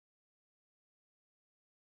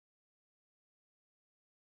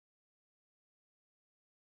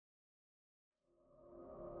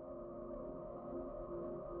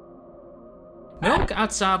Milk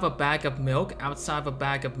outside of a bag of milk outside of a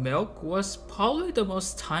bag of milk was probably the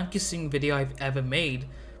most time-consuming video I've ever made,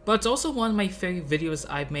 but it's also one of my favorite videos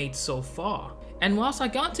I've made so far. And whilst I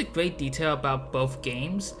got into great detail about both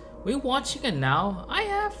games, rewatching it now, I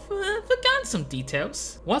have forgotten some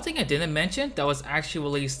details. One thing I didn't mention that was actually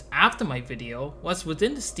released after my video was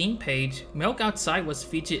within the Steam page, Milk Outside was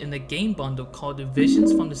featured in a game bundle called the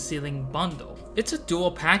Visions from the Ceiling bundle. It's a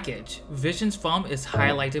dual package. Visions from is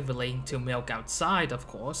highlighted relating to Milk Outside, of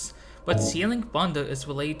course, but Ceiling bundle is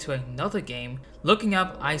related to another game, Looking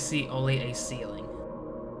Up I See Only a Ceiling.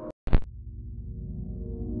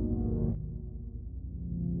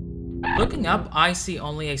 Looking Up I See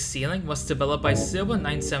Only a Ceiling was developed by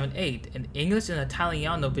Silver978, an English and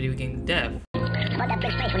Italiano video game dev.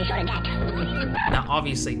 Now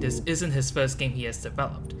obviously this isn't his first game he has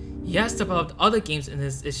developed. He has developed other games in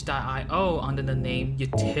his itch.io under the name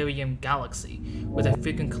Deuterium Galaxy, with a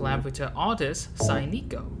frequent collaborator artist,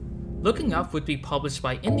 Saineko. Looking Up would be published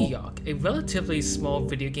by IndieArc, a relatively small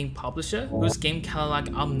video game publisher whose game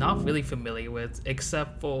catalog I'm not really familiar with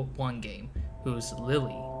except for one game, who's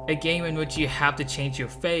Lily. A game in which you have to change your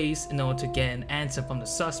face in order to get an answer from the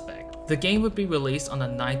suspect. The game would be released on the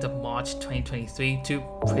 9th of March 2023 to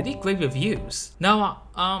pretty great reviews. Now,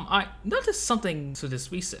 I noticed something to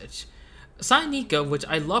this research. Saineko, which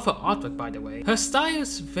I love her artwork by the way, her style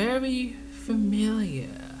is very familiar,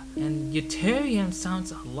 and Deuterium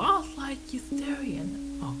sounds a lot like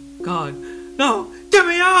Eutherian. Oh god, no, get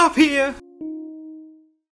me out of here!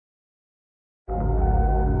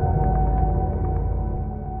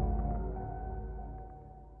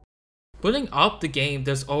 Putting up the game,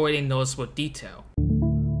 there's already a noticeable detail,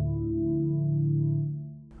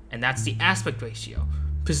 and that's the aspect ratio.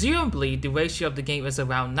 Presumably, the ratio of the game is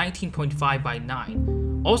around 19.5 by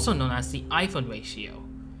 9, also known as the iPhone ratio.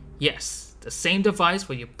 Yes, the same device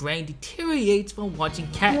where your brain deteriorates from watching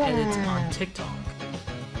cat edits on TikTok.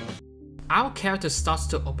 Our character starts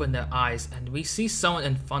to open their eyes and we see someone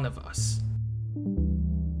in front of us.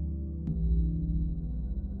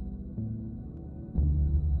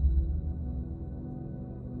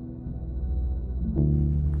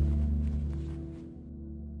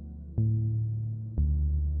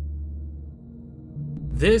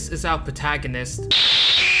 This is our protagonist.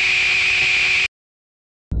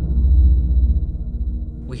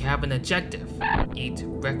 We have an objective: eat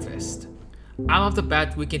breakfast. Out of the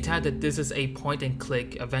bat, we can tell that this is a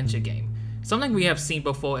point-and-click adventure game, something we have seen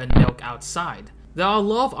before in Milk Outside. There are a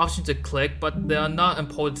lot of options to click, but they are not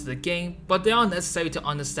important to the game, but they are necessary to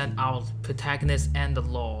understand our protagonist and the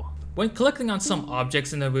lore. When clicking on some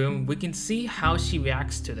objects in the room, we can see how she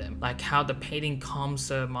reacts to them, like how the painting calms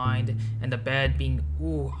her mind and the bed being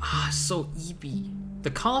so eepy.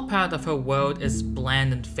 The color palette of her world is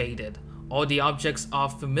bland and faded. All the objects are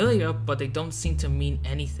familiar, but they don't seem to mean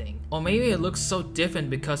anything. Or maybe it looks so different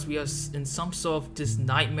because we are in some sort of this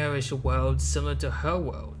nightmarish world similar to her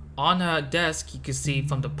world. On her desk, you can see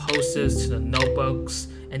from the posters to the notebooks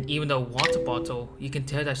and even the water bottle, you can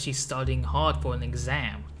tell that she's studying hard for an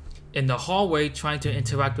exam. In the hallway, trying to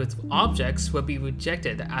interact with objects will be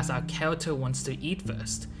rejected as our character wants to eat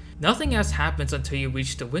first. Nothing else happens until you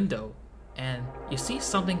reach the window, and you see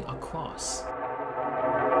something across.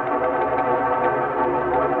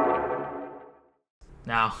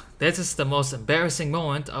 Now, this is the most embarrassing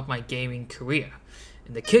moment of my gaming career.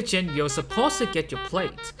 In the kitchen, you're supposed to get your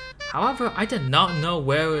plate. However, I did not know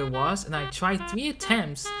where it was and I tried 3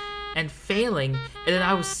 attempts and failing, and then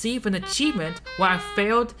I received an achievement where I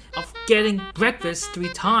failed of getting breakfast 3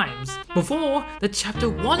 times before the chapter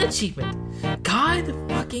 1 achievement. God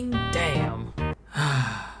fucking damn.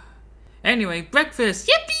 Anyway, breakfast,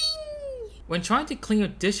 yippee! When trying to clean your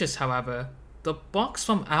dishes, however, the box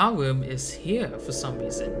from our room is here for some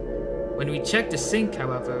reason. When we check the sink,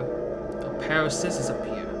 however, a pair of scissors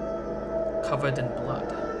appear, covered in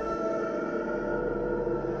blood.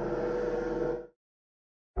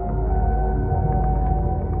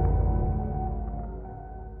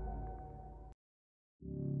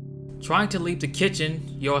 Trying to leave the kitchen,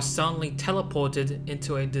 you are suddenly teleported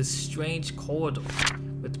into this strange corridor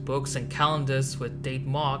with books and calendars with date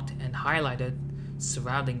marked and highlighted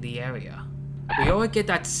surrounding the area. We all get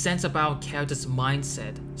that sense about our character's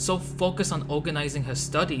mindset, so focused on organizing her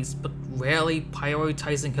studies but rarely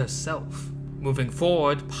prioritizing herself. Moving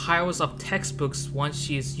forward, piles of textbooks once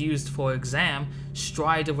she is used for exam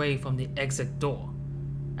stride away from the exit door.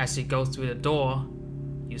 As you go through the door,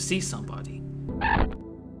 you see somebody.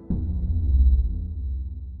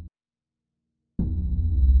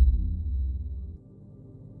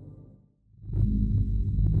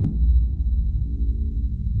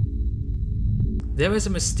 There is a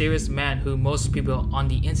mysterious man who most people on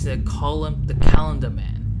the internet call him the Calendar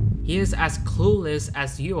Man. He is as clueless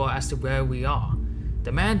as you are as to where we are.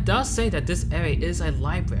 The man does say that this area is a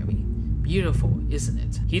library. Beautiful, isn't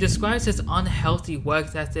it? He describes his unhealthy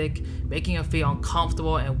work ethic, making her feel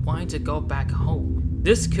uncomfortable and wanting to go back home.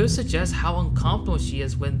 This could suggest how uncomfortable she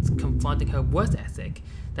is when confronting her work ethic.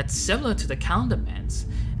 That's similar to the Calendar Man's,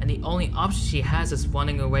 and the only option she has is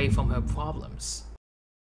running away from her problems.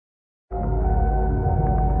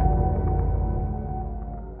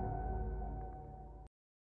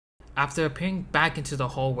 After appearing back into the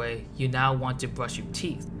hallway, you now want to brush your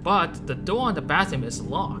teeth, but the door on the bathroom is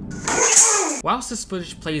locked. Whilst this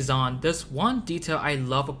footage plays on, there's one detail I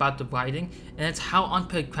love about the writing, and it's how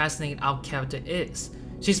unprocrastinating our character is.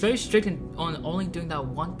 She's very strict on only doing that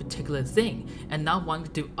one particular thing, and not wanting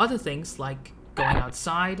to do other things like going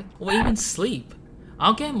outside or even sleep.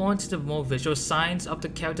 I'll get more into the more visual signs of the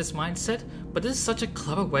character's mindset, but this is such a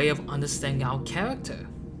clever way of understanding our character.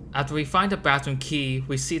 After we find the bathroom key,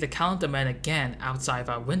 we see the Calendar Man again outside of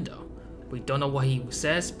our window. We don't know what he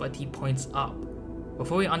says, but he points up.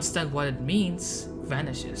 Before we understand what it means,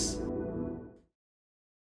 vanishes.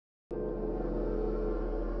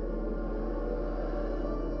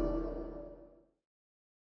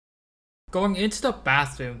 Going into the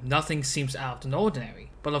bathroom, nothing seems out of the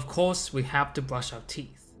ordinary, but of course we have to brush our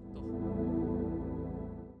teeth.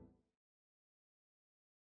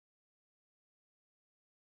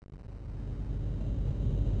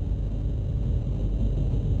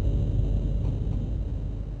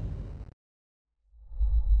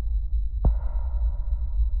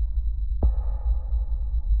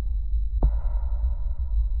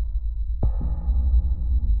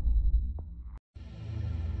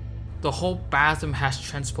 The whole bathroom has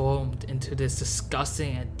transformed into this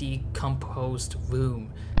disgusting and decomposed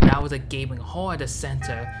room, now with a gaping hole at the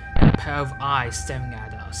center and a pair of eyes staring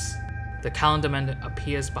at us. The Calendar Man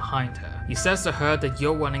appears behind her. He says to her that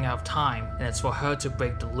you're running out of time and it's for her to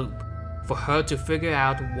break the loop, for her to figure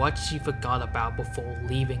out what she forgot about before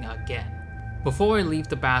leaving again. Before we leave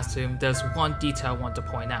the bathroom, there's one detail I want to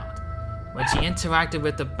point out. When she interacted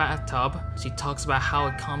with the bathtub, she talks about how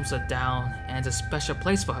it calms her down and it's a special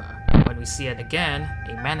place for her. When we see it again,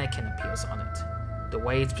 a mannequin appears on it. The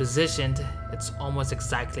way it's positioned, it's almost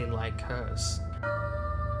exactly like hers.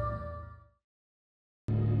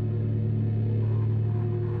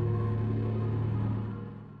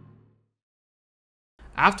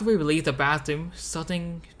 After we leave the bathroom,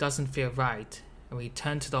 something doesn't feel right, and we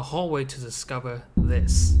turn to the hallway to discover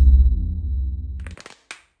this.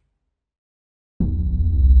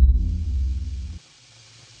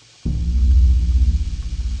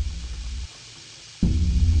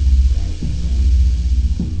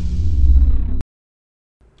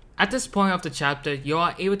 At this point of the chapter, you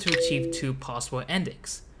are able to achieve two possible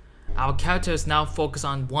endings. Our character is now focused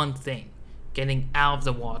on one thing, getting out of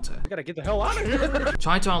the water. I gotta get the hell out of here!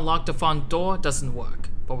 Trying to unlock the front door doesn't work,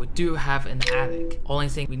 but we do have an attic. Only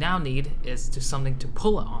thing we now need is something to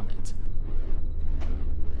pull on it.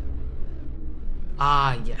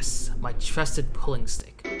 Ah yes, my trusted pulling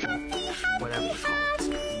stick, whatever you call it.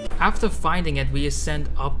 After finding it, we ascend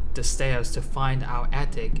up the stairs to find our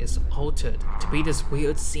attic is altered to be this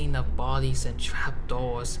weird scene of bodies and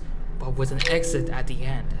trapdoors, but with an exit at the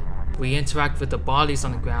end. We interact with the bodies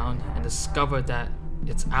on the ground and discover that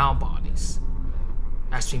it's our bodies.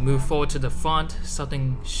 As we move forward to the front,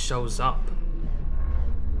 something shows up.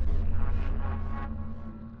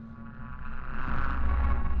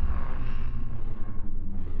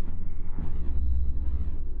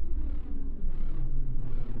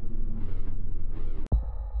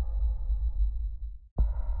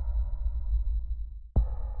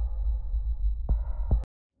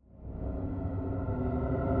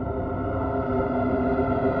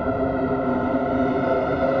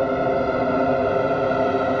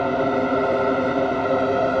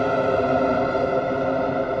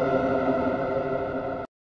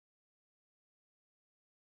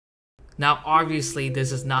 Now obviously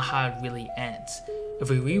this is not how it really ends.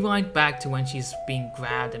 If we rewind back to when she's being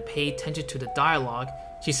grabbed and pay attention to the dialogue,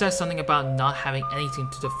 she says something about not having anything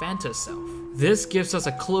to defend herself. This gives us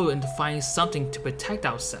a clue into finding something to protect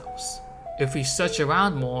ourselves. If we search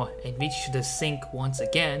around more and reach to the sink once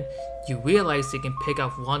again, you realize you can pick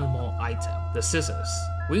up one more item, the scissors.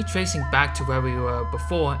 Retracing back to where we were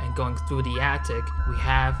before and going through the attic, we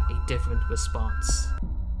have a different response.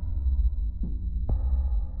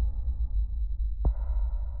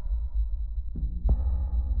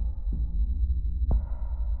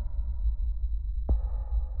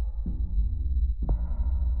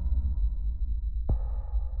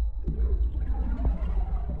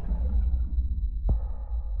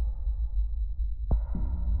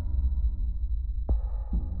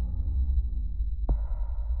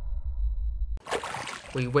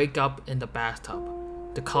 we wake up in the bathtub.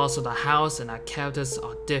 The colors of the house and our characters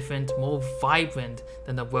are different, more vibrant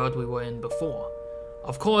than the world we were in before.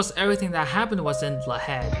 Of course, everything that happened was in the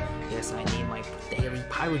head. Yes, I need my daily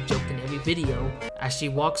pirate joke in every video. As she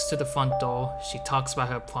walks to the front door, she talks about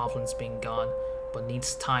her problems being gone, but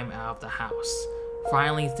needs time out of the house,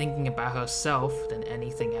 finally thinking about herself than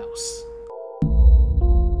anything else.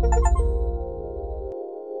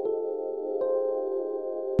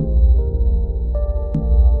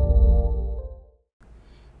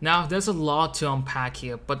 Now, there's a lot to unpack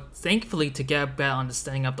here, but thankfully to get a better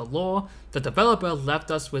understanding of the lore, the developer left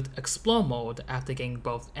us with Explore mode after getting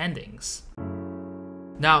both endings.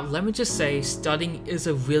 Now, let me just say, studying is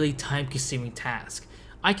a really time-consuming task.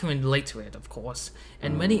 I can relate to it, of course,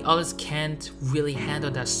 and many others can't really handle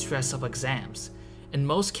that stress of exams. In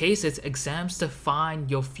most cases, exams define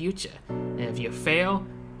your future, and if you fail,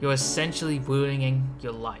 you're essentially ruining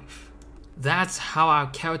your life. That's how our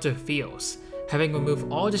character feels, having removed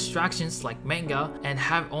all distractions like manga and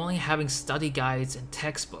only having study guides and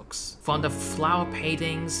textbooks. From the flower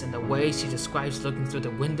paintings and the way she describes looking through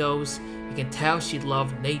the windows, you can tell she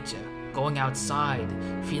loved nature, going outside,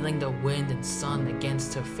 feeling the wind and sun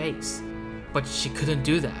against her face. But she couldn't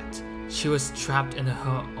do that. She was trapped in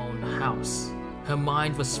her own house. Her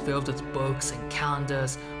mind was filled with books and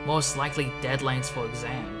calendars, most likely deadlines for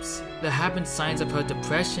exams. There have been signs of her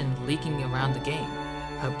depression leaking around the game.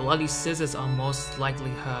 Her bloody scissors are most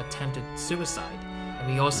likely her attempted suicide,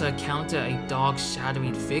 and we also encounter a dark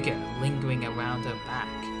shadowy figure lingering around her back,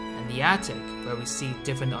 and the attic where we see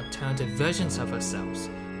different alternative versions of herself,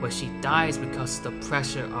 where she dies because of the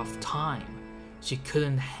pressure of time. She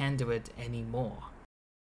couldn't handle it anymore.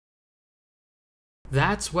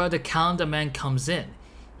 That's where the calendar man comes in.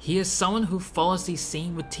 He is someone who follows the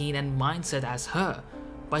same routine and mindset as her,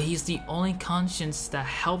 but he's the only conscience that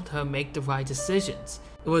helped her make the right decisions.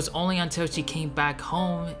 It was only until she came back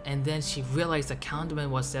home and then she realized the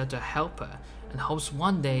calendarman was there to help her and hopes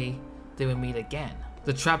one day they will meet again.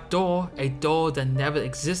 The trapdoor, a door that never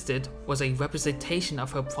existed, was a representation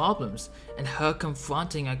of her problems and her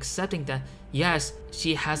confronting and accepting that yes,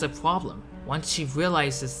 she has a problem. Once she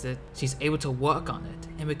realizes it, she's able to work on it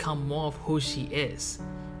and become more of who she is.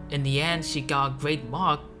 In the end, she got a great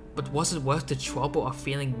mark, but was it worth the trouble of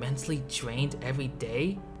feeling mentally drained every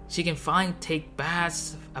day? She can finally take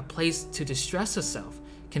baths, a place to distress herself,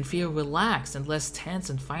 can feel relaxed and less tense,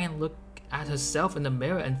 and finally look at herself in the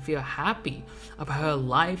mirror and feel happy about her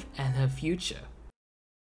life and her future.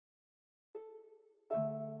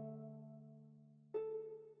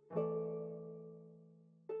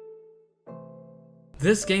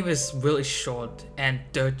 This game is really short and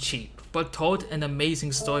dirt cheap, but told an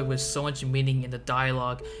amazing story with so much meaning in the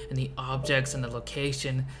dialogue and the objects and the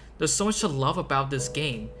location. There's so much to love about this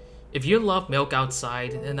game. If you love Milk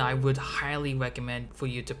Outside, then I would highly recommend for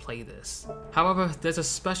you to play this. However, there's a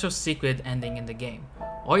special secret ending in the game.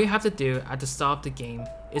 All you have to do at the start of the game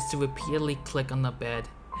is to repeatedly click on the bed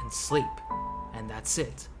and sleep. And that's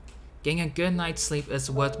it. Getting a good night's sleep is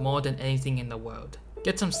worth more than anything in the world.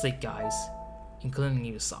 Get some sleep, guys, including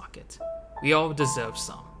you, Socket. We all deserve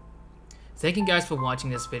some. Thank you guys for watching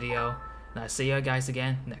this video, and I'll see you guys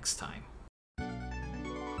again next time.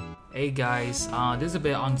 Hey guys, this is a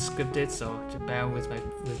bit unscripted, so just bear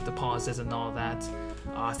with the pauses and all that.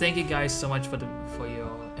 Thank you guys so much for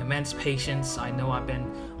your immense patience. I know I've been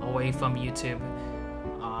away from YouTube.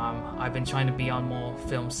 I've been trying to be on more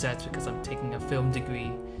film sets because I'm taking a film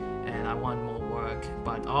degree and I want more work.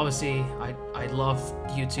 But obviously, I love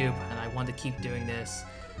YouTube and I want to keep doing this.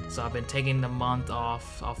 So I've been taking the month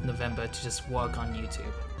off of November to just work on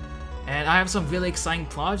YouTube. And I have some really exciting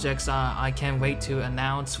projects I can't wait to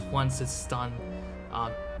announce once it's done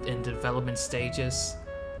in development stages.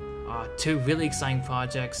 Two really exciting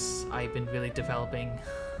projects I've been really developing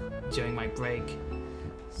during my break.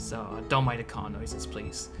 So don't mind the car noises,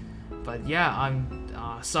 please. But yeah, I'm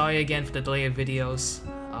sorry again for the delay of videos.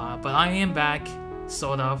 But I am back,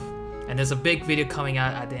 sort of. And there's a big video coming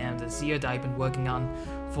out at the end of this year that I've been working on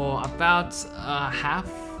for about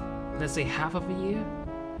let's say half of a year.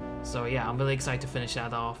 So yeah, I'm really excited to finish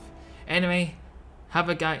that off. Anyway,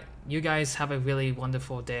 you guys have a really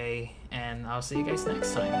wonderful day, and I'll see you guys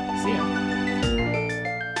next time. See ya!